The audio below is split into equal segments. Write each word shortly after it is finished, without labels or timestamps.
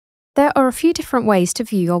There are a few different ways to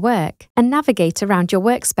view your work and navigate around your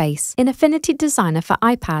workspace in Affinity Designer for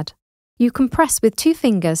iPad. You can press with 2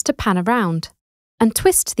 fingers to pan around, and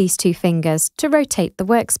twist these 2 fingers to rotate the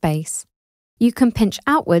workspace. You can pinch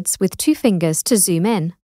outwards with 2 fingers to zoom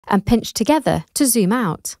in, and pinch together to zoom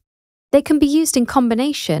out. They can be used in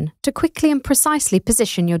combination to quickly and precisely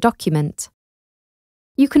position your document.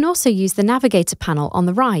 You can also use the Navigator panel on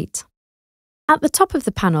the right. At the top of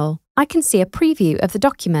the panel, I can see a preview of the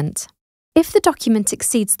document. If the document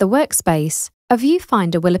exceeds the workspace, a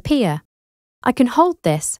viewfinder will appear. I can hold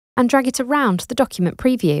this and drag it around the document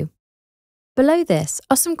preview. Below this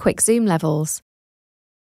are some quick zoom levels.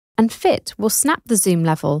 And Fit will snap the zoom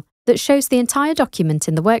level that shows the entire document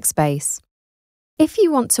in the workspace. If you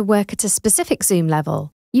want to work at a specific zoom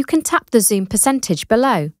level, you can tap the zoom percentage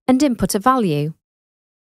below and input a value.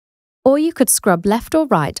 Or you could scrub left or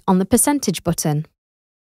right on the percentage button.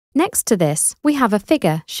 Next to this, we have a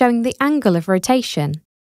figure showing the angle of rotation.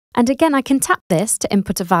 And again, I can tap this to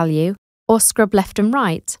input a value or scrub left and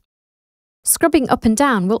right. Scrubbing up and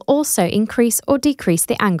down will also increase or decrease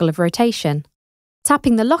the angle of rotation.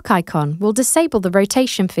 Tapping the lock icon will disable the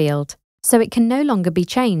rotation field, so it can no longer be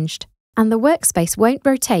changed, and the workspace won't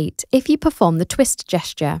rotate if you perform the twist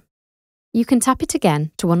gesture. You can tap it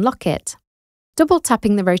again to unlock it. Double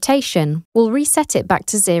tapping the rotation will reset it back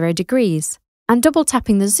to 0 degrees, and double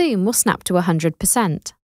tapping the zoom will snap to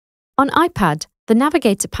 100%. On iPad, the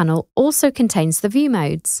Navigator panel also contains the view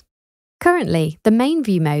modes. Currently, the main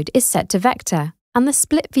view mode is set to vector, and the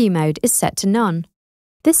split view mode is set to none.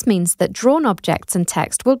 This means that drawn objects and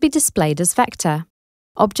text will be displayed as vector.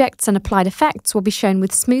 Objects and applied effects will be shown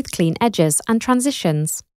with smooth, clean edges and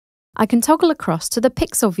transitions. I can toggle across to the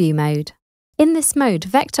pixel view mode. In this mode,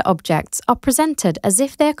 vector objects are presented as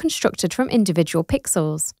if they are constructed from individual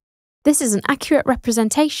pixels. This is an accurate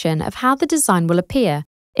representation of how the design will appear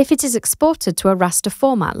if it is exported to a raster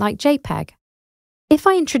format like JPEG. If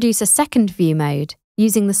I introduce a second view mode,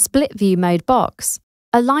 using the split view mode box,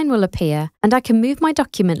 a line will appear and I can move my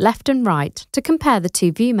document left and right to compare the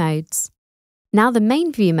 2 view modes. Now the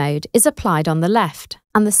main view mode is applied on the left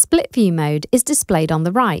and the split view mode is displayed on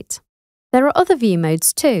the right. There are other view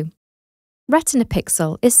modes too. Retina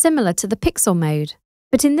pixel is similar to the pixel mode,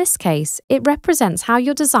 but in this case it represents how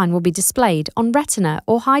your design will be displayed on Retina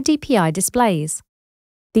or high DPI displays.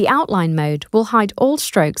 The outline mode will hide all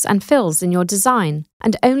strokes and fills in your design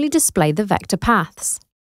and only display the vector paths.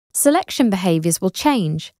 Selection behaviors will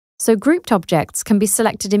change, so grouped objects can be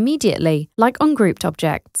selected immediately like ungrouped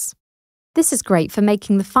objects. This is great for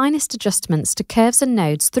making the finest adjustments to curves and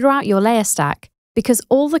nodes throughout your layer stack because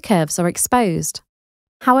all the curves are exposed.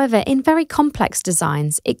 However, in very complex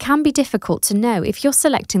designs, it can be difficult to know if you're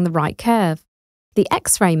selecting the right curve. The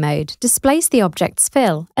X-ray mode displays the object's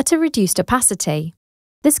fill at a reduced opacity.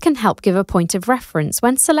 This can help give a point of reference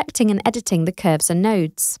when selecting and editing the curves and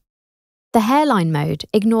nodes. The hairline mode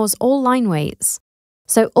ignores all line weights,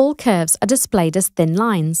 so all curves are displayed as thin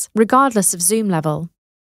lines, regardless of zoom level.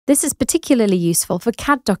 This is particularly useful for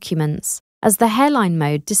CAD documents, as the hairline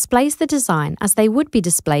mode displays the design as they would be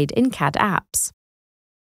displayed in CAD apps.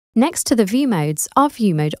 Next to the view modes are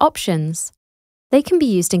view mode options. They can be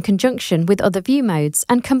used in conjunction with other view modes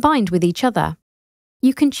and combined with each other.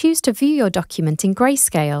 You can choose to view your document in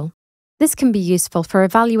grayscale. This can be useful for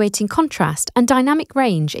evaluating contrast and dynamic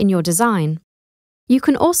range in your design. You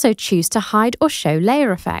can also choose to hide or show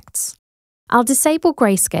layer effects. I'll disable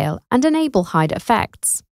grayscale and enable hide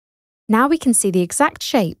effects. Now we can see the exact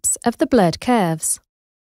shapes of the blurred curves.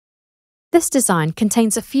 This design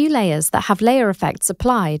contains a few layers that have layer effects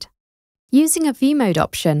applied. Using a view mode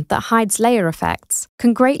option that hides layer effects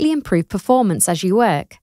can greatly improve performance as you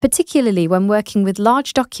work, particularly when working with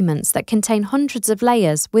large documents that contain hundreds of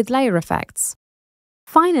layers with layer effects.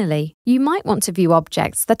 Finally, you might want to view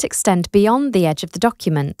objects that extend beyond the edge of the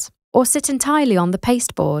document, or sit entirely on the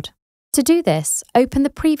pasteboard. To do this, open the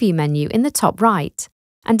Preview menu in the top right,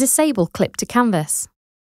 and disable Clip to Canvas.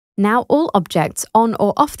 Now all objects on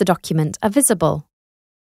or off the document are visible.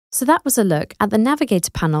 So that was a look at the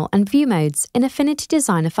Navigator panel and view modes in Affinity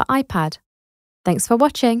Designer for iPad. Thanks for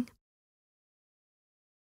watching.